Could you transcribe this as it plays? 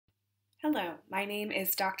Hello, my name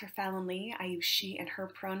is Dr. Fallyn Lee. I use she and her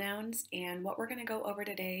pronouns, and what we're going to go over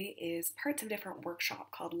today is parts of a different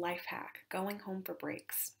workshop called Life Hack, Going Home for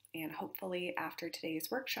Breaks. And hopefully after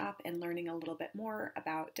today's workshop and learning a little bit more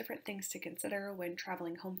about different things to consider when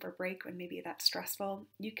traveling home for break when maybe that's stressful,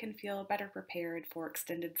 you can feel better prepared for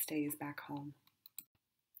extended stays back home.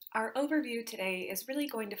 Our overview today is really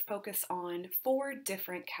going to focus on 4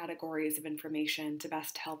 different categories of information to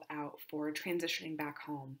best help out for transitioning back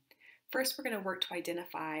home. First, we're going to work to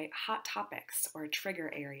identify hot topics or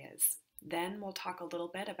trigger areas. Then we'll talk a little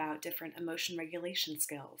bit about different emotion regulation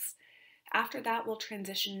skills. After that, we'll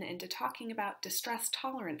transition into talking about distress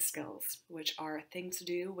tolerance skills, which are things to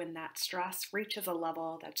do when that stress reaches a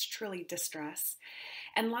level that's truly distress.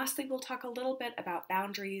 And lastly, we'll talk a little bit about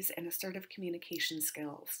boundaries and assertive communication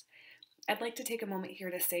skills. I'd like to take a moment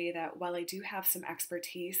here to say that while I do have some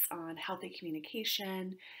expertise on healthy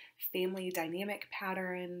communication, family dynamic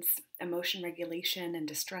patterns, emotion regulation, and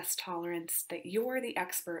distress tolerance, that you're the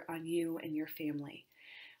expert on you and your family.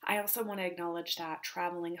 I also want to acknowledge that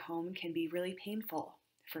traveling home can be really painful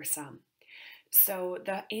for some. So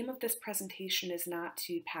the aim of this presentation is not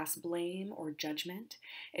to pass blame or judgment.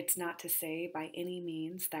 It's not to say by any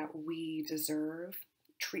means that we deserve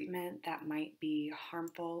treatment that might be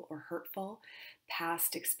harmful or hurtful,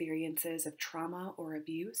 past experiences of trauma or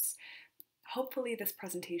abuse. Hopefully this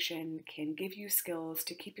presentation can give you skills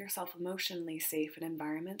to keep yourself emotionally safe in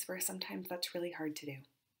environments where sometimes that's really hard to do.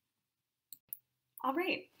 All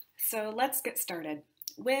right, so let's get started.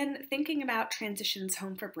 When thinking about transitions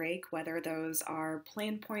home for break, whether those are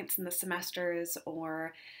planned points in the semesters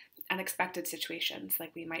or unexpected situations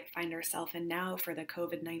like we might find ourselves in now for the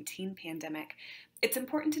COVID-19 pandemic, it's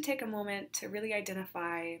important to take a moment to really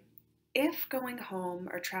identify if going home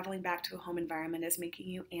or traveling back to a home environment is making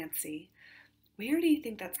you antsy. Where do you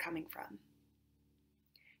think that's coming from?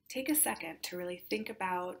 Take a second to really think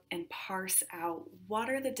about and parse out what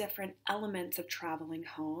are the different elements of traveling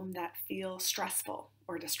home that feel stressful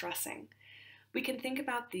or distressing. We can think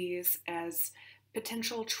about these as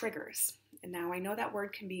potential triggers. And now I know that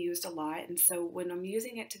word can be used a lot, and so when I'm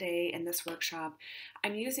using it today in this workshop,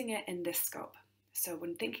 I'm using it in this scope. So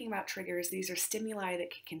when thinking about triggers, these are stimuli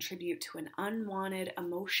that can contribute to an unwanted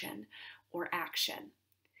emotion or action.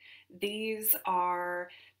 These are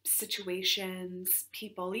situations,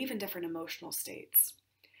 people, even different emotional states.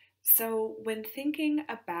 So when thinking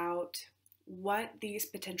about what these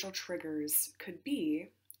potential triggers could be,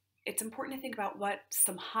 it's important to think about what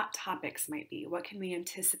some hot topics might be. What can we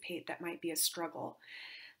anticipate that might be a struggle?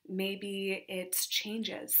 Maybe it's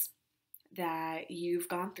changes that you've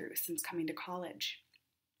gone through since coming to college.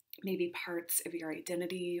 Maybe parts of your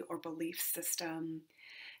identity or belief system.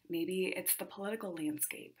 Maybe it's the political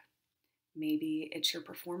landscape. Maybe it's your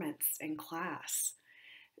performance in class.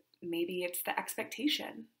 Maybe it's the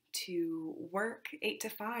expectation to work 8 to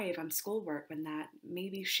 5 on schoolwork when that may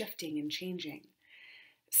be shifting and changing.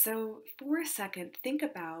 So for a second, think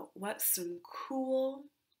about what some cool,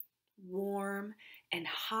 warm, and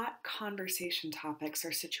hot conversation topics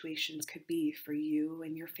or situations could be for you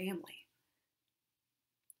and your family.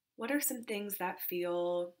 What are some things that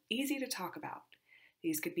feel easy to talk about?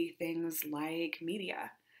 These could be things like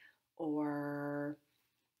media or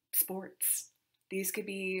sports. These could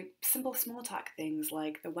be simple small talk things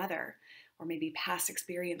like the weather or maybe past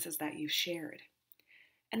experiences that you've shared.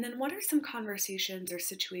 And then what are some conversations or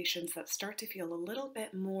situations that start to feel a little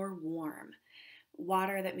bit more warm?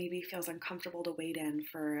 Water that maybe feels uncomfortable to wade in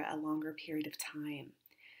for a longer period of time.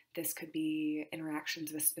 This could be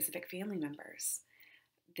interactions with specific family members.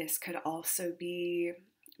 This could also be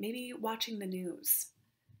maybe watching the news.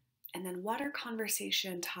 And then what are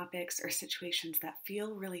conversation topics or situations that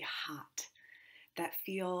feel really hot, that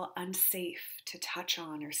feel unsafe to touch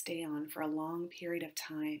on or stay on for a long period of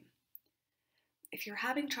time? If you're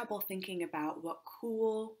having trouble thinking about what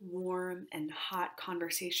cool, warm, and hot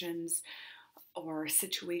conversations or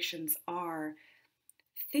situations are,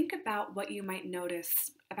 think about what you might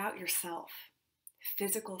notice about yourself.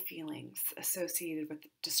 Physical feelings associated with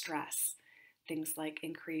distress. Things like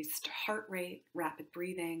increased heart rate, rapid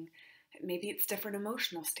breathing. Maybe it's different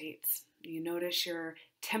emotional states. You notice your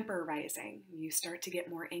temper rising. You start to get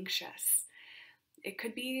more anxious. It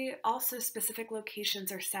could be also specific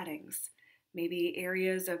locations or settings. Maybe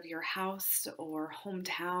areas of your house or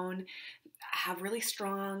hometown have really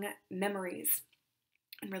strong memories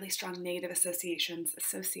and really strong negative associations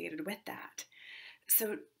associated with that.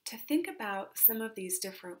 So to think about some of these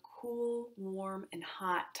different cool, warm, and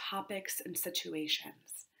hot topics and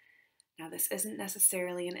situations, Now, this isn't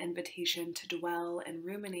necessarily an invitation to dwell and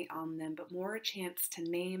ruminate on them, but more a chance to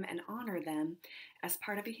name and honor them as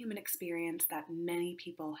part of a human experience that many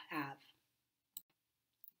people have.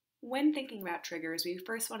 When thinking about triggers, we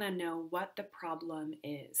first want to know what the problem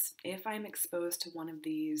is. If I'm exposed to one of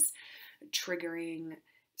these triggering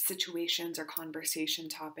situations or conversation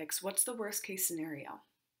topics, what's the worst case scenario?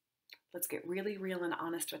 Let's get really real and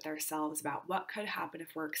honest with ourselves about what could happen if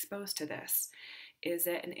we're exposed to this. Is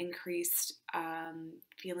it an increased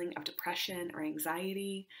feeling of depression or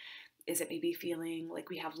anxiety? Is it maybe feeling like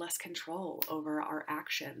we have less control over our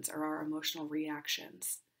actions or our emotional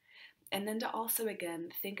reactions? And then to also, again,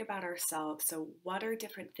 think about ourselves. So, what are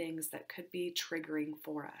different things that could be triggering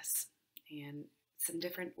for us? And some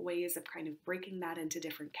different ways of kind of breaking that into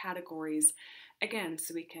different categories, again,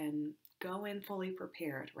 so we can go in fully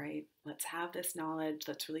prepared, right? Let's have this knowledge.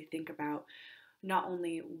 Let's really think about not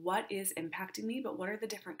only what is impacting me, but what are the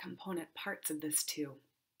different component parts of this too.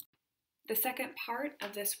 The second part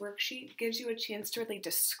of this worksheet gives you a chance to really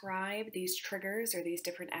describe these triggers or these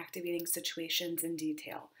different activating situations in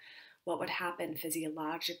detail. What would happen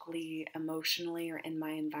physiologically, emotionally, or in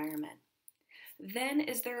my environment? Then,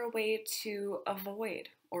 is there a way to avoid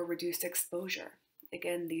or reduce exposure?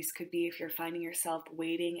 Again, these could be if you're finding yourself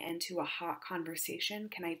wading into a hot conversation,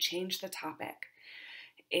 can I change the topic?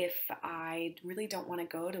 If I really don't want to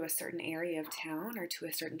go to a certain area of town or to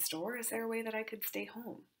a certain store, is there a way that I could stay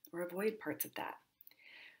home or avoid parts of that?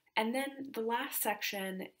 And then the last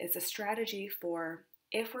section is a strategy for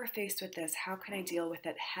if we're faced with this, how can I deal with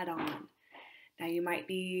it head on? Now, you might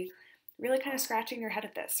be really kind of scratching your head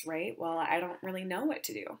at this, right? Well, I don't really know what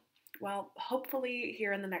to do. Well, hopefully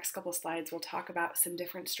here in the next couple slides, we'll talk about some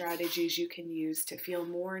different strategies you can use to feel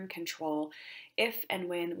more in control if and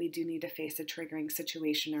when we do need to face a triggering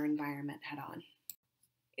situation or environment head on.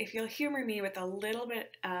 If you'll humor me with a little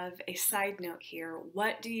bit of a side note here,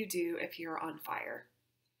 what do you do if you're on fire?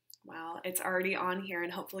 Well, it's already on here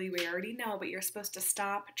and hopefully we already know, but you're supposed to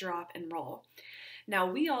stop, drop, and roll. Now,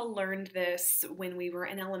 we all learned this when we were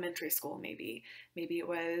in elementary school, maybe. Maybe it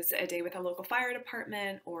was a day with a local fire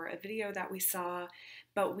department or a video that we saw,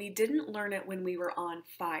 but we didn't learn it when we were on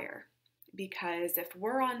fire. Because if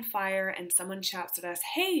we're on fire and someone shouts at us,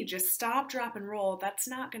 hey, just stop, drop, and roll, that's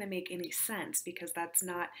not going to make any sense because that's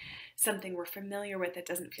not something we're familiar with. It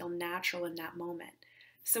doesn't feel natural in that moment.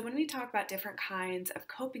 So when we talk about different kinds of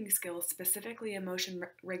coping skills, specifically emotion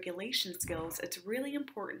regulation skills, it's really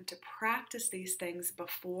important to practice these things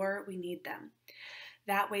before we need them.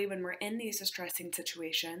 That way, when we're in these distressing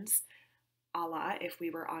situations, a la if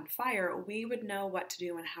we were on fire, we would know what to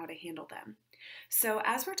do and how to handle them. So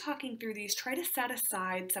as we're talking through these, try to set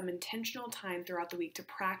aside some intentional time throughout the week to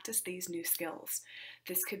practice these new skills.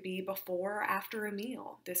 This could be before or after a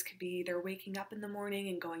meal. This could be they're waking up in the morning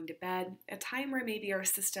and going to bed, a time where maybe our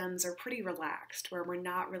systems are pretty relaxed, where we're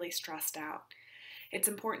not really stressed out. It's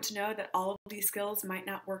important to know that all of these skills might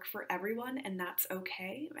not work for everyone, and that's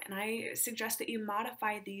okay. And I suggest that you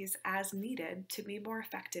modify these as needed to be more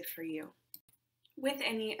effective for you. With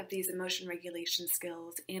any of these emotion regulation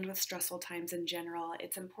skills and with stressful times in general,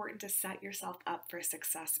 it's important to set yourself up for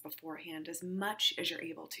success beforehand as much as you're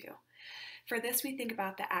able to. For this, we think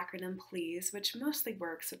about the acronym PLEASE, which mostly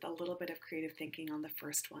works with a little bit of creative thinking on the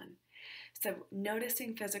first one. So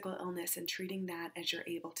noticing physical illness and treating that as you're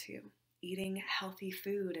able to. Eating healthy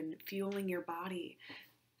food and fueling your body.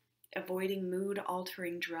 Avoiding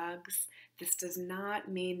mood-altering drugs. This does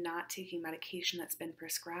not mean not taking medication that's been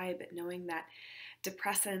prescribed, but knowing that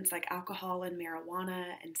depressants like alcohol and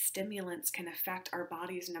marijuana and stimulants can affect our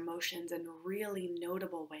bodies and emotions in really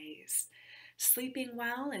notable ways. Sleeping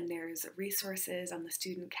well, and there's resources on the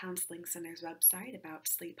Student Counseling Center's website about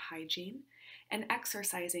sleep hygiene, and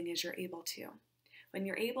exercising as you're able to. When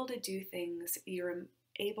you're able to do things, you're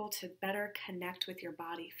able to better connect with your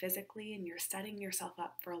body physically, and you're setting yourself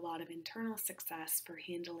up for a lot of internal success for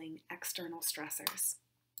handling external stressors.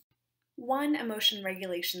 One emotion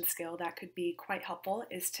regulation skill that could be quite helpful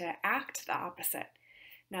is to act the opposite.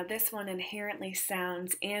 Now, this one inherently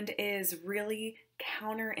sounds and is really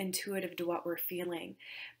counterintuitive to what we're feeling,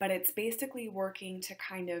 but it's basically working to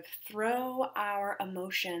kind of throw our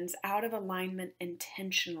emotions out of alignment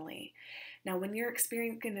intentionally. Now, when you're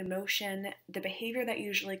experiencing an emotion, the behavior that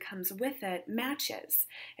usually comes with it matches.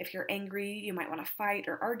 If you're angry, you might want to fight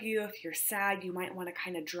or argue. If you're sad, you might want to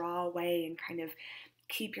kind of draw away and kind of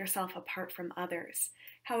keep yourself apart from others.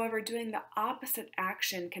 However, doing the opposite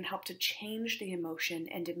action can help to change the emotion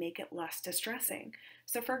and to make it less distressing.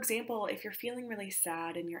 So for example, if you're feeling really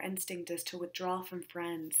sad and your instinct is to withdraw from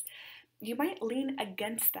friends, you might lean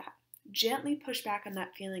against that. Gently push back on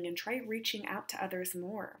that feeling and try reaching out to others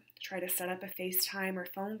more. Try to set up a FaceTime or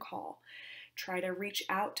phone call. Try to reach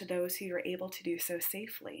out to those who you're able to do so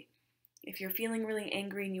safely. If you're feeling really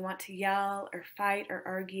angry and you want to yell or fight or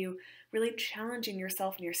argue, really challenging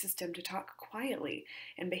yourself and your system to talk quietly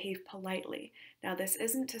and behave politely. Now, this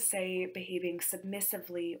isn't to say behaving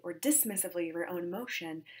submissively or dismissively of your own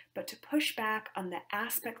emotion, but to push back on the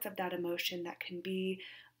aspects of that emotion that can be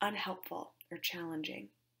unhelpful or challenging.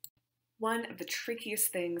 One of the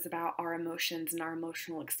trickiest things about our emotions and our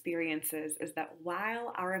emotional experiences is that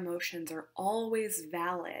while our emotions are always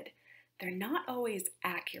valid, they're not always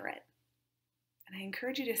accurate. And I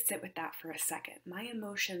encourage you to sit with that for a second. My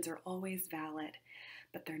emotions are always valid,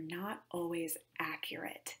 but they're not always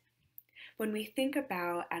accurate. When we think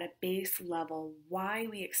about, at a base level, why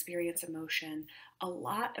we experience emotion, a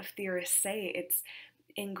lot of theorists say it's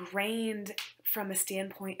ingrained from a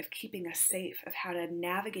standpoint of keeping us safe, of how to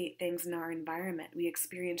navigate things in our environment. We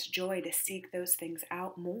experience joy to seek those things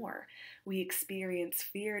out more. We experience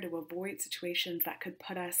fear to avoid situations that could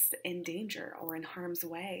put us in danger or in harm's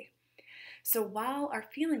way. So while our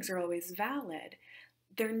feelings are always valid,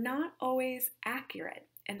 they're not always accurate.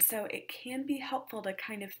 And so it can be helpful to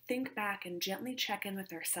kind of think back and gently check in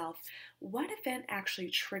with ourselves. What event actually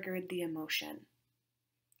triggered the emotion?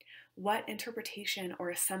 What interpretation or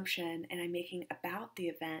assumption am I making about the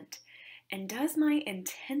event? And does my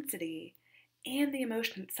intensity and the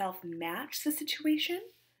emotion itself match the situation?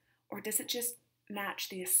 Or does it just match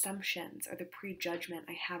the assumptions or the prejudgment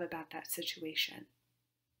I have about that situation?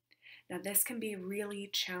 Now, this can be really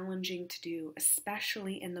challenging to do,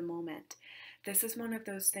 especially in the moment. This is one of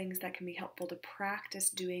those things that can be helpful to practice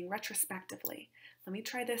doing retrospectively. Let me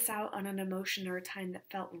try this out on an emotion or a time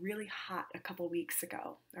that felt really hot a couple weeks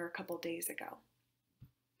ago or a couple days ago.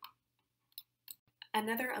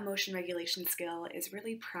 Another emotion regulation skill is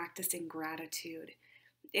really practicing gratitude.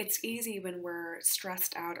 It's easy when we're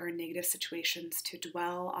stressed out or in negative situations to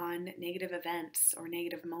dwell on negative events or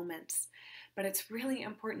negative moments, but it's really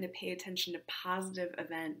important to pay attention to positive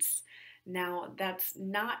events. Now, that's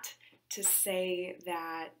not to say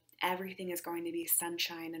that everything is going to be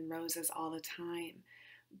sunshine and roses all the time,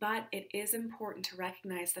 but it is important to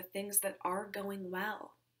recognize the things that are going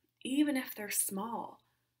well, even if they're small.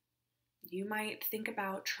 You might think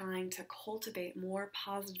about trying to cultivate more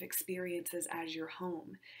positive experiences as your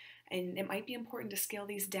home. And it might be important to scale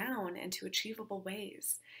these down into achievable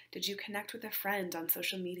ways. Did you connect with a friend on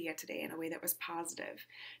social media today in a way that was positive?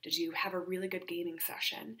 Did you have a really good gaming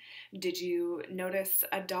session? Did you notice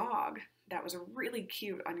a dog that was really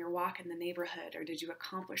cute on your walk in the neighborhood? Or did you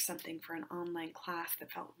accomplish something for an online class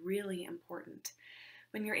that felt really important?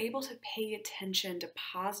 When you're able to pay attention to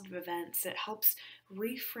positive events, it helps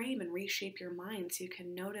reframe and reshape your mind so you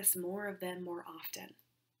can notice more of them more often.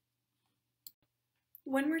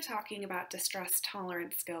 When we're talking about distress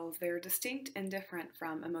tolerance skills, they're distinct and different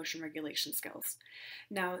from emotion regulation skills.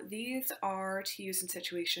 Now, these are to use in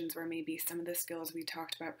situations where maybe some of the skills we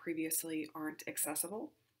talked about previously aren't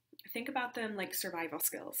accessible. Think about them like survival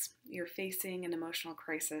skills. You're facing an emotional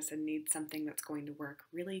crisis and need something that's going to work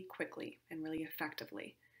really quickly and really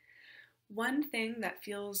effectively. One thing that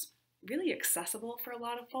feels really accessible for a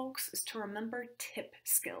lot of folks is to remember tip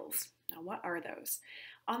skills. Now, what are those?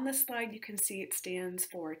 On this slide, you can see it stands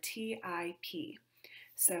for TIP.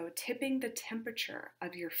 So, tipping the temperature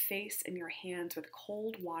of your face and your hands with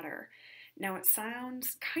cold water. Now, it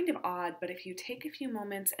sounds kind of odd, but if you take a few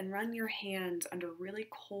moments and run your hands under really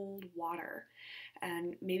cold water,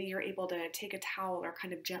 and maybe you're able to take a towel or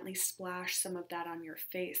kind of gently splash some of that on your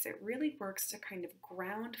face, it really works to kind of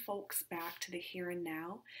ground folks back to the here and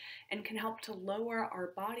now and can help to lower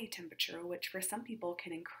our body temperature, which for some people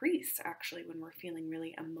can increase actually when we're feeling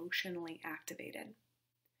really emotionally activated.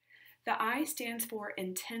 The I stands for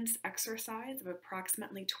intense exercise of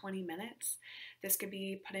approximately 20 minutes. This could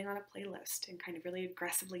be putting on a playlist and kind of really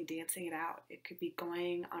aggressively dancing it out. It could be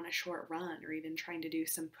going on a short run or even trying to do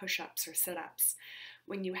some push-ups or sit-ups.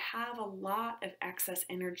 When you have a lot of excess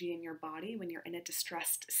energy in your body, when you're in a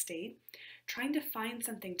distressed state, trying to find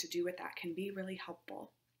something to do with that can be really helpful.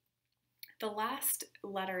 The last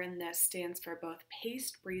letter in this stands for both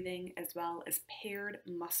paced breathing as well as paired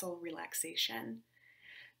muscle relaxation.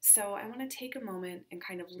 So I want to take a moment and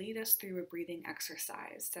kind of lead us through a breathing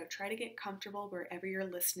exercise. So try to get comfortable wherever you're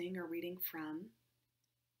listening or reading from.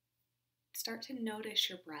 Start to notice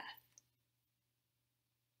your breath.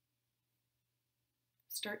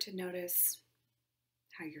 Start to notice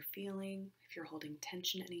how you're feeling, if you're holding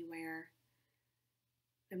tension anywhere.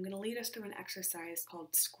 I'm going to lead us through an exercise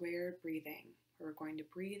called square breathing, where we're going to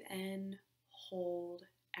breathe in, hold,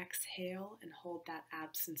 exhale and hold that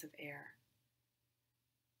absence of air.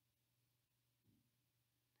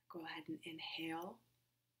 Go ahead and inhale.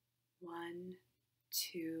 1,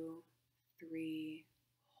 2, 3,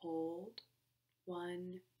 hold.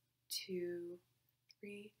 1, 2,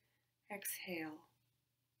 3, exhale.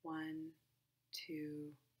 1, 2,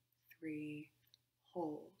 3,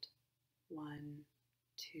 hold. 1,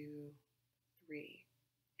 2, 3.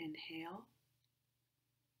 Inhale.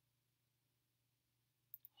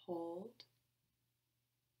 Hold.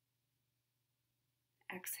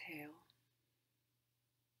 Exhale.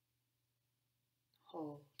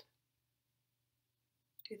 Hold.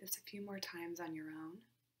 Do this a few more times on your own.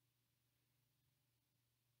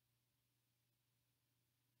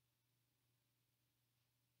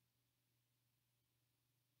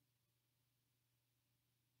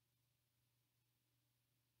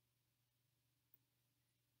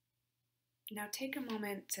 Now take a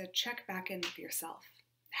moment to check back in with yourself.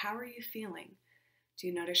 How are you feeling? Do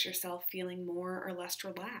you notice yourself feeling more or less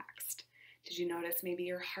relaxed? Did you notice maybe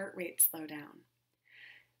your heart rate slow down?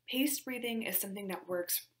 Paced breathing is something that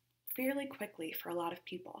works fairly quickly for a lot of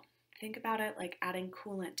people. Think about it like adding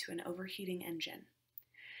coolant to an overheating engine.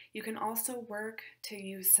 You can also work to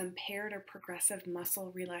use some paired or progressive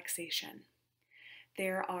muscle relaxation.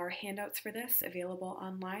 There are handouts for this available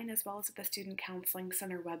online as well as at the Student Counseling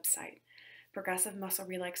Center website. Progressive muscle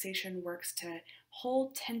relaxation works to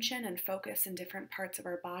hold tension and focus in different parts of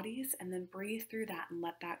our bodies and then breathe through that and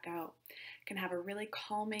let that go. It can have a really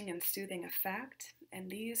calming and soothing effect, and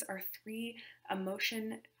these are 3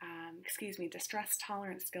 distress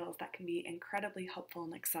tolerance skills that can be incredibly helpful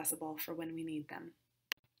and accessible for when we need them.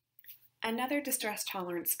 Another distress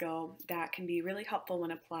tolerance skill that can be really helpful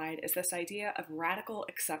when applied is this idea of radical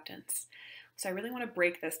acceptance. So I really want to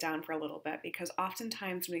break this down for a little bit because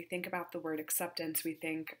oftentimes when we think about the word acceptance, we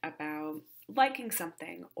think about liking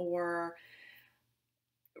something or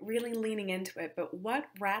really leaning into it. But what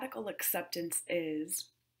radical acceptance is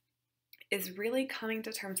really coming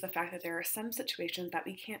to terms with the fact that there are some situations that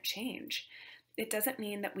we can't change. It doesn't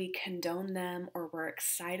mean that we condone them or we're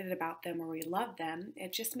excited about them or we love them.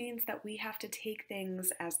 It just means that we have to take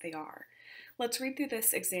things as they are. Let's read through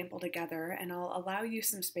this example together, and I'll allow you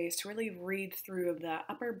some space to really read through the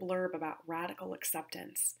upper blurb about radical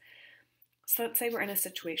acceptance. So let's say we're in a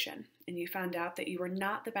situation and you found out that you were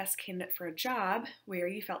not the best candidate for a job where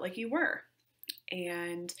you felt like you were.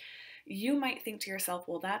 And you might think to yourself,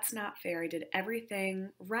 well, that's not fair. I did everything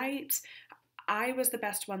right. I was the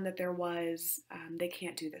best one that there was. They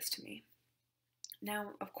can't do this to me.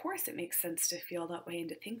 Now, of course, it makes sense to feel that way and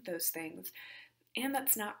to think those things. And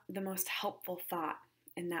that's not the most helpful thought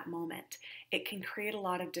in that moment. It can create a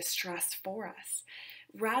lot of distress for us.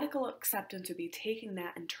 Radical acceptance would be taking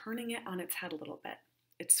that and turning it on its head a little bit.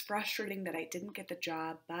 It's frustrating that I didn't get the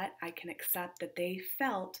job, but I can accept that they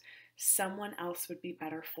felt someone else would be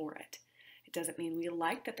better for it. It doesn't mean we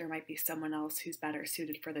like that there might be someone else who's better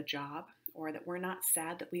suited for the job, or that we're not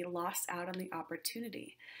sad that we lost out on the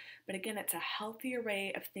opportunity. But again, it's a healthier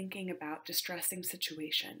way of thinking about distressing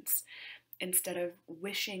situations. Instead of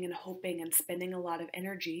wishing and hoping and spending a lot of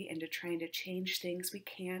energy into trying to change things we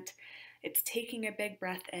can't, it's taking a big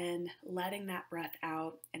breath in, letting that breath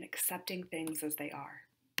out, and accepting things as they are.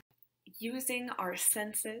 Using our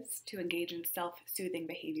senses to engage in self-soothing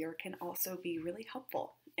behavior can also be really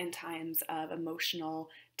helpful in times of emotional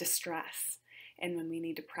distress and when we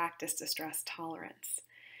need to practice distress tolerance.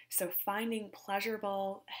 So finding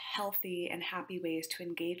pleasurable, healthy, and happy ways to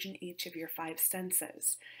engage in each of your 5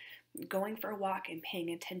 senses. Going for a walk and paying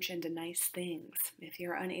attention to nice things. If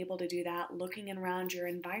you're unable to do that, looking around your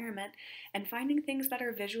environment and finding things that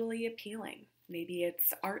are visually appealing. Maybe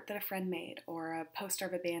it's art that a friend made or a poster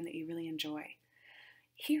of a band that you really enjoy.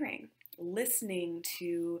 Hearing, listening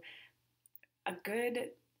to a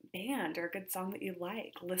good band or a good song that you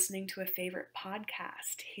like, listening to a favorite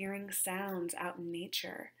podcast, hearing sounds out in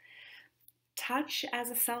nature. Touch as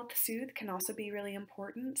a self-soothe can also be really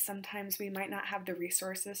important. Sometimes we might not have the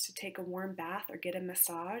resources to take a warm bath or get a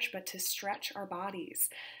massage, but to stretch our bodies,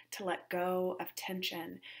 to let go of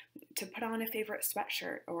tension, to put on a favorite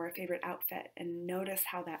sweatshirt or a favorite outfit and notice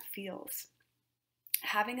how that feels.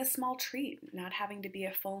 Having a small treat, not having to be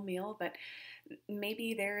a full meal, but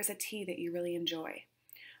maybe there is a tea that you really enjoy.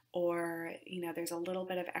 Or, there's a little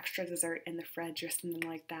bit of extra dessert in the fridge or something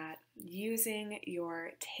like that. Using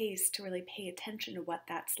your taste to really pay attention to what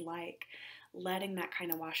that's like, letting that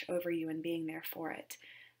kind of wash over you and being there for it.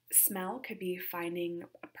 Smell could be finding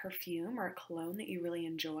a perfume or a cologne that you really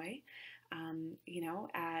enjoy.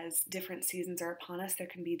 As different seasons are upon us, there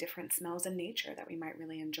can be different smells in nature that we might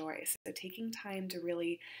really enjoy. So taking time to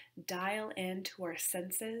really dial into our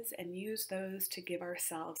senses and use those to give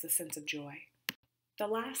ourselves a sense of joy. The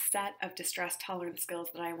last set of distress tolerance skills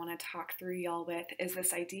that I want to talk through y'all with is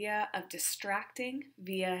this idea of distracting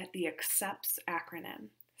via the ACCEPTS acronym.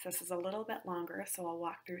 So this is a little bit longer, so I'll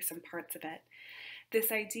walk through some parts of it.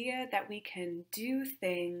 This idea that we can do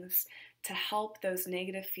things to help those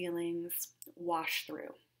negative feelings wash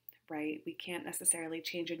through, right? We can't necessarily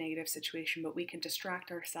change a negative situation, but we can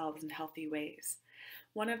distract ourselves in healthy ways.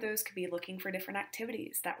 One of those could be looking for different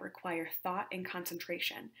activities that require thought and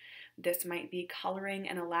concentration. This might be coloring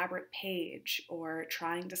an elaborate page or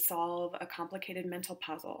trying to solve a complicated mental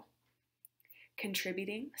puzzle.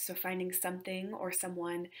 Contributing, so finding something or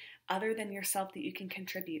someone other than yourself that you can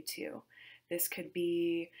contribute to. This could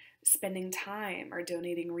be spending time or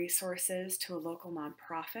donating resources to a local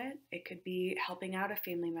nonprofit. It could be helping out a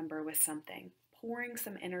family member with something, pouring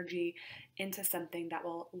some energy into something that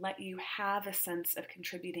will let you have a sense of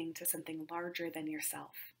contributing to something larger than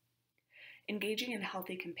yourself. Engaging in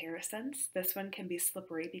healthy comparisons. This one can be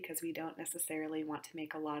slippery because we don't necessarily want to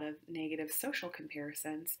make a lot of negative social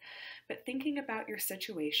comparisons, but thinking about your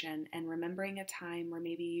situation and remembering a time where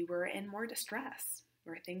maybe you were in more distress,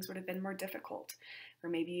 where things would have been more difficult, or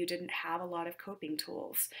maybe you didn't have a lot of coping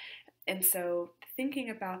tools. And so thinking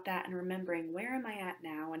about that and remembering, where am I at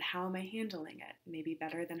now and how am I handling it? Maybe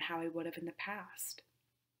better than how I would have in the past.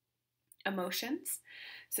 Emotions.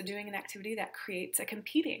 So doing an activity that creates a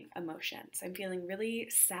competing emotion. So I'm feeling really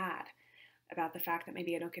sad about the fact that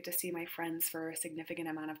maybe I don't get to see my friends for a significant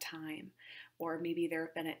amount of time, or maybe there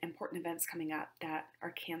have been important events coming up that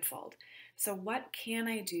are canceled. So what can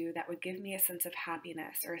I do that would give me a sense of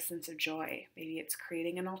happiness or a sense of joy? Maybe it's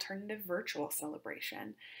creating an alternative virtual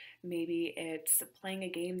celebration. Maybe it's playing a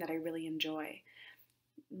game that I really enjoy.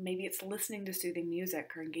 Maybe it's listening to soothing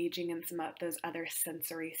music or engaging in some of those other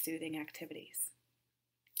sensory soothing activities.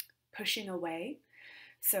 Pushing away.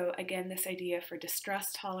 So again, this idea for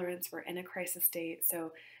distress tolerance, we're in a crisis state.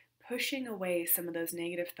 So pushing away some of those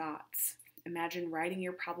negative thoughts. Imagine writing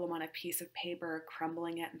your problem on a piece of paper,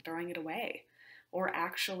 crumbling it and throwing it away, or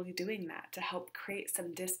actually doing that to help create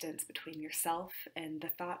some distance between yourself and the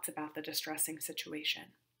thoughts about the distressing situation.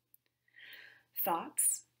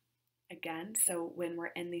 Thoughts. Again, so when we're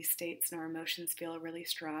in these states and our emotions feel really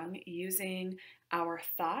strong, using our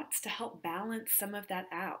thoughts to help balance some of that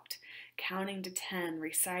out. Counting to 10,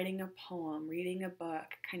 reciting a poem, reading a book,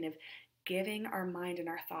 kind of giving our mind and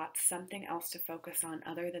our thoughts something else to focus on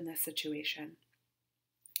other than this situation.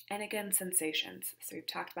 And again, sensations. So we've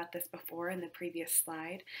talked about this before in the previous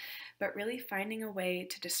slide, but really finding a way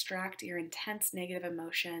to distract your intense negative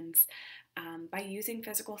emotions by using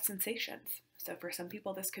physical sensations. So for some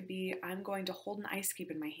people, this could be, I'm going to hold an ice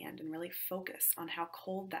cube in my hand and really focus on how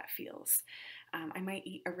cold that feels. I might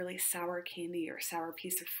eat a really sour candy or sour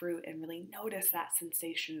piece of fruit and really notice that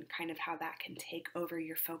sensation, kind of how that can take over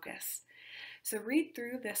your focus. So read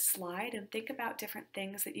through this slide and think about different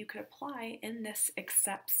things that you could apply in this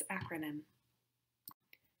ACCEPTS acronym.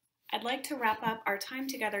 I'd like to wrap up our time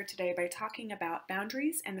together today by talking about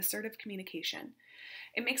boundaries and assertive communication.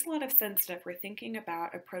 It makes a lot of sense that if we're thinking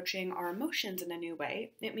about approaching our emotions in a new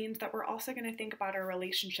way, it means that we're also going to think about our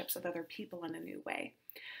relationships with other people in a new way.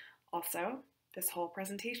 Also, this whole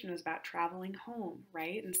presentation was about traveling home,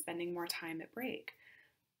 right, and spending more time at break.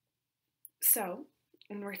 So,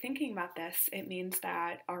 when we're thinking about this, it means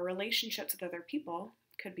that our relationships with other people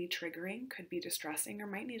could be triggering, could be distressing, or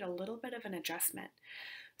might need a little bit of an adjustment.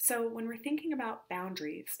 So when we're thinking about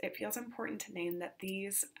boundaries, it feels important to name that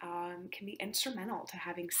these can be instrumental to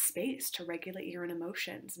having space to regulate your own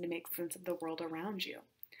emotions and to make sense of the world around you.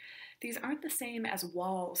 These aren't the same as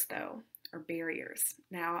walls, though, or barriers.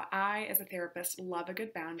 Now, I, as a therapist, love a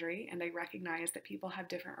good boundary, and I recognize that people have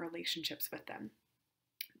different relationships with them.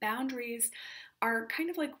 Boundaries are kind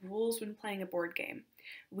of like rules when playing a board game.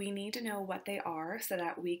 We need to know what they are so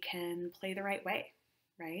that we can play the right way,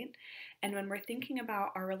 right? And when we're thinking about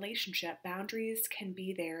our relationship, boundaries can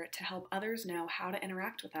be there to help others know how to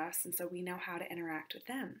interact with us, and so we know how to interact with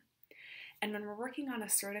them. And when we're working on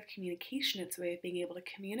assertive communication, it's a way of being able to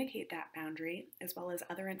communicate that boundary as well as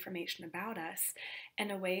other information about us in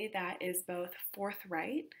a way that is both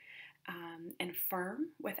forthright and firm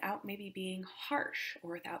without maybe being harsh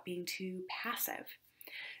or without being too passive.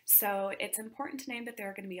 So it's important to name that there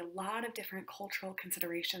are going to be a lot of different cultural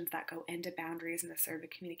considerations that go into boundaries and assertive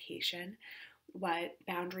communication. What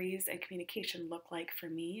boundaries and communication look like for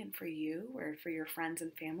me and for you or for your friends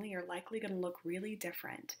and family are likely going to look really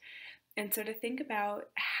different. And so to think about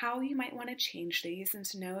how you might want to change these and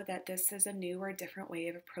to know that this is a new or different way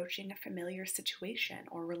of approaching a familiar situation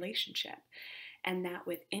or relationship, and that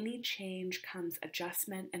with any change comes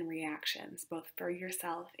adjustment and reactions, both for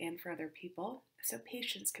yourself and for other people. So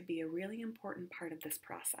patience could be a really important part of this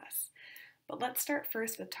process. But let's start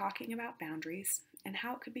first with talking about boundaries and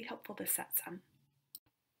how it could be helpful to set some.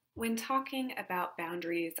 When talking about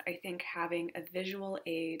boundaries, I think having a visual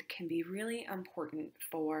aid can be really important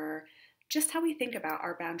for just how we think about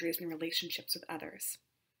our boundaries and relationships with others.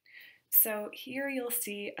 So here you'll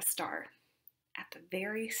see a star at the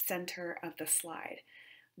very center of the slide.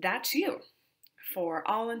 That's you. For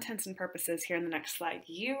all intents and purposes here in the next slide,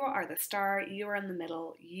 you are the star, you are in the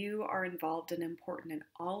middle, you are involved and important in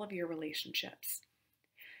all of your relationships.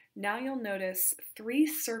 Now you'll notice 3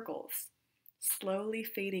 circles slowly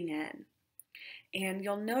fading in. And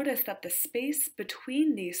you'll notice that the space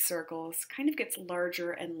between these circles kind of gets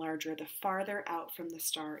larger and larger the farther out from the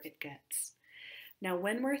star it gets. Now,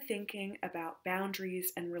 when we're thinking about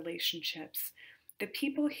boundaries and relationships, the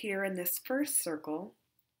people here in this first circle,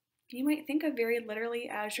 you might think of very literally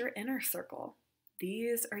as your inner circle.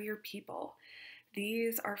 These are your people.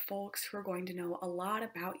 These are folks who are going to know a lot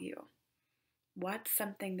about you. What's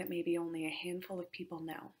something that maybe only a handful of people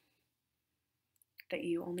know? That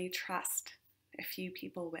you only trust a few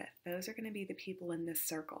people with? Those are going to be the people in this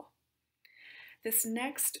circle. This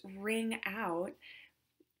next ring out,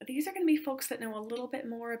 these are going to be folks that know a little bit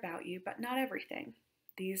more about you, but not everything.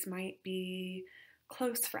 These might be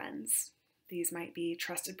close friends. These might be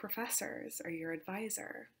trusted professors or your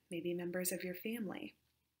advisor, maybe members of your family.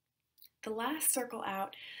 The last circle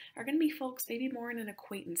out are going to be folks maybe more in an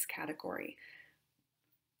acquaintance category.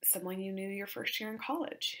 Someone you knew your first year in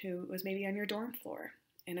college who was maybe on your dorm floor,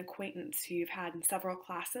 an acquaintance who you've had in several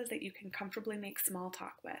classes that you can comfortably make small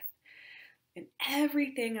talk with. And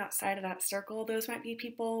everything outside of that circle, those might be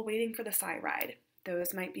people waiting for the Psy ride.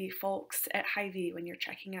 Those might be folks at Hy-Vee when you're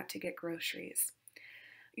checking out to get groceries.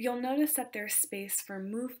 You'll notice that there's space for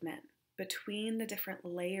movement between the different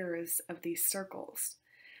layers of these circles.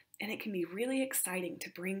 And it can be really exciting to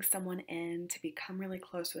bring someone in, to become really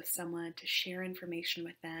close with someone, to share information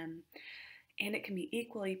with them. And it can be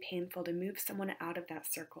equally painful to move someone out of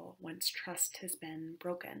that circle once trust has been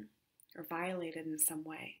broken or violated in some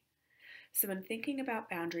way. So when thinking about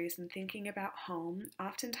boundaries and thinking about home,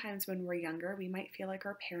 oftentimes when we're younger, we might feel like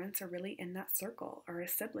our parents are really in that circle, or our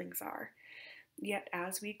siblings are. Yet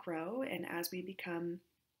as we grow and as we become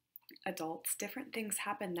adults, different things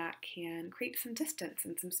happen that can create some distance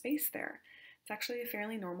and some space there. It's actually a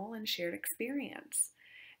fairly normal and shared experience.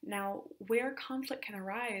 Now, where conflict can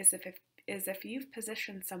arise is if you've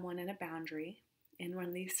positioned someone in a boundary in one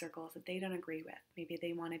of these circles that they don't agree with. Maybe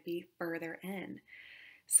they want to be further in.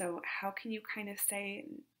 So how can you kind of say,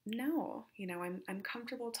 no, I'm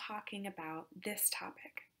comfortable talking about this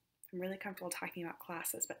topic. I'm really comfortable talking about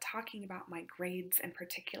classes, but talking about my grades in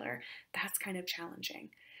particular, that's kind of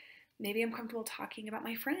challenging. Maybe I'm comfortable talking about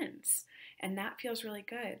my friends, and that feels really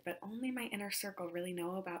good, but only my inner circle really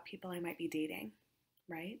know about people I might be dating,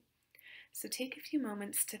 right? So take a few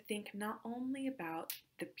moments to think not only about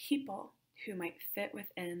the people who might fit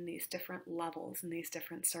within these different levels and these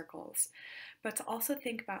different circles, but to also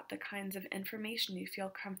think about the kinds of information you feel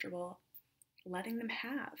comfortable letting them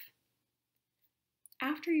have.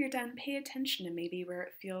 After you're done, pay attention to maybe where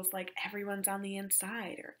it feels like everyone's on the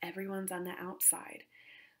inside or everyone's on the outside.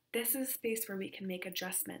 This is a space where we can make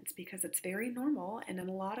adjustments because it's very normal and in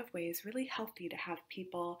a lot of ways really healthy to have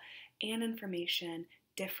people and information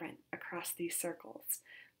different across these circles.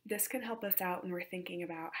 This can help us out when we're thinking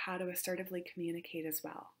about how to assertively communicate as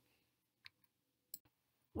well.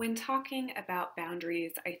 When talking about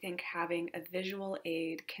boundaries, I think having a visual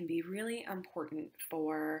aid can be really important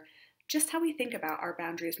for just how we think about our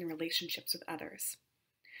boundaries and relationships with others.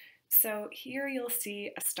 So here you'll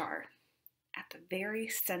see a star at the very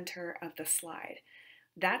center of the slide.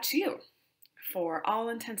 That's you. For all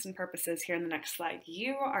intents and purposes here in the next slide,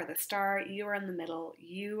 you are the star, you are in the middle,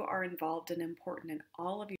 you are involved and important in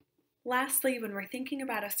all of your. Lastly, when we're thinking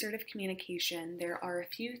about assertive communication, there are a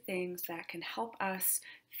few things that can help us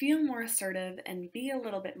feel more assertive and be a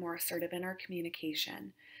little bit more assertive in our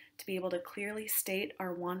communication. To be able to clearly state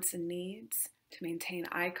our wants and needs, to maintain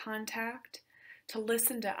eye contact, to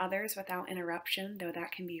listen to others without interruption, though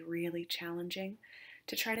that can be really challenging,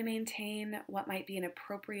 to try to maintain what might be an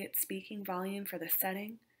appropriate speaking volume for the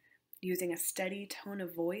setting, using a steady tone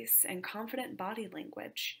of voice and confident body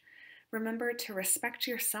language. Remember to respect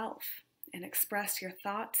yourself and express your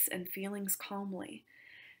thoughts and feelings calmly.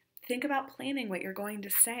 Think about planning what you're going to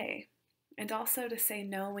say, and also to say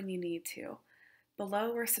no when you need to.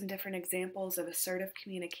 Below are some different examples of assertive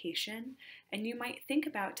communication, and you might think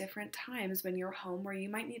about different times when you're home where you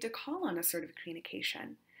might need to call on assertive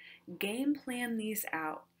communication. Game plan these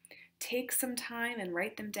out. Take some time and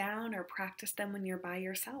write them down or practice them when you're by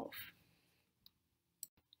yourself.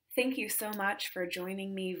 Thank you so much for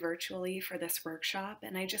joining me virtually for this workshop,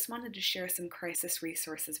 and I just wanted to share some crisis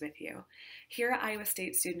resources with you. Here at Iowa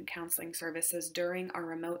State Student Counseling Services, during our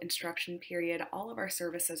remote instruction period, all of our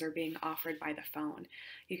services are being offered by the phone.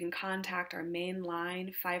 You can contact our main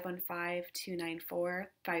line,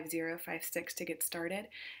 515-294-5056 to get started,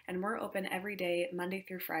 and we're open every day, Monday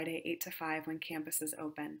through Friday, 8 to 5 when campus is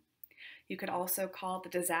open. You could also call the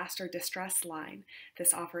Disaster Distress Line.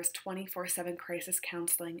 This offers 24/7 crisis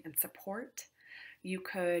counseling and support. You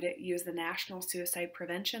could use the National Suicide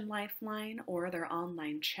Prevention Lifeline or their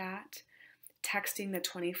online chat. Texting the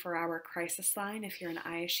 24-hour crisis line. If you're an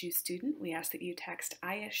ISU student, we ask that you text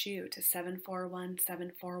ISU to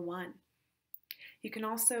 741-741. You can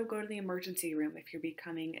also go to the emergency room if you're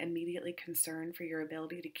becoming immediately concerned for your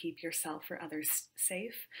ability to keep yourself or others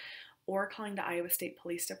safe, or calling the Iowa State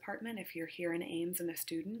Police Department if you're here in Ames and a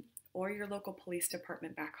student, or your local police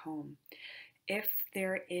department back home. If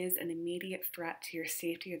there is an immediate threat to your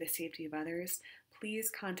safety or the safety of others, please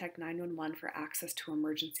contact 911 for access to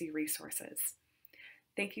emergency resources.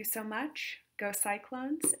 Thank you so much. Go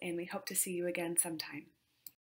Cyclones, and we hope to see you again sometime.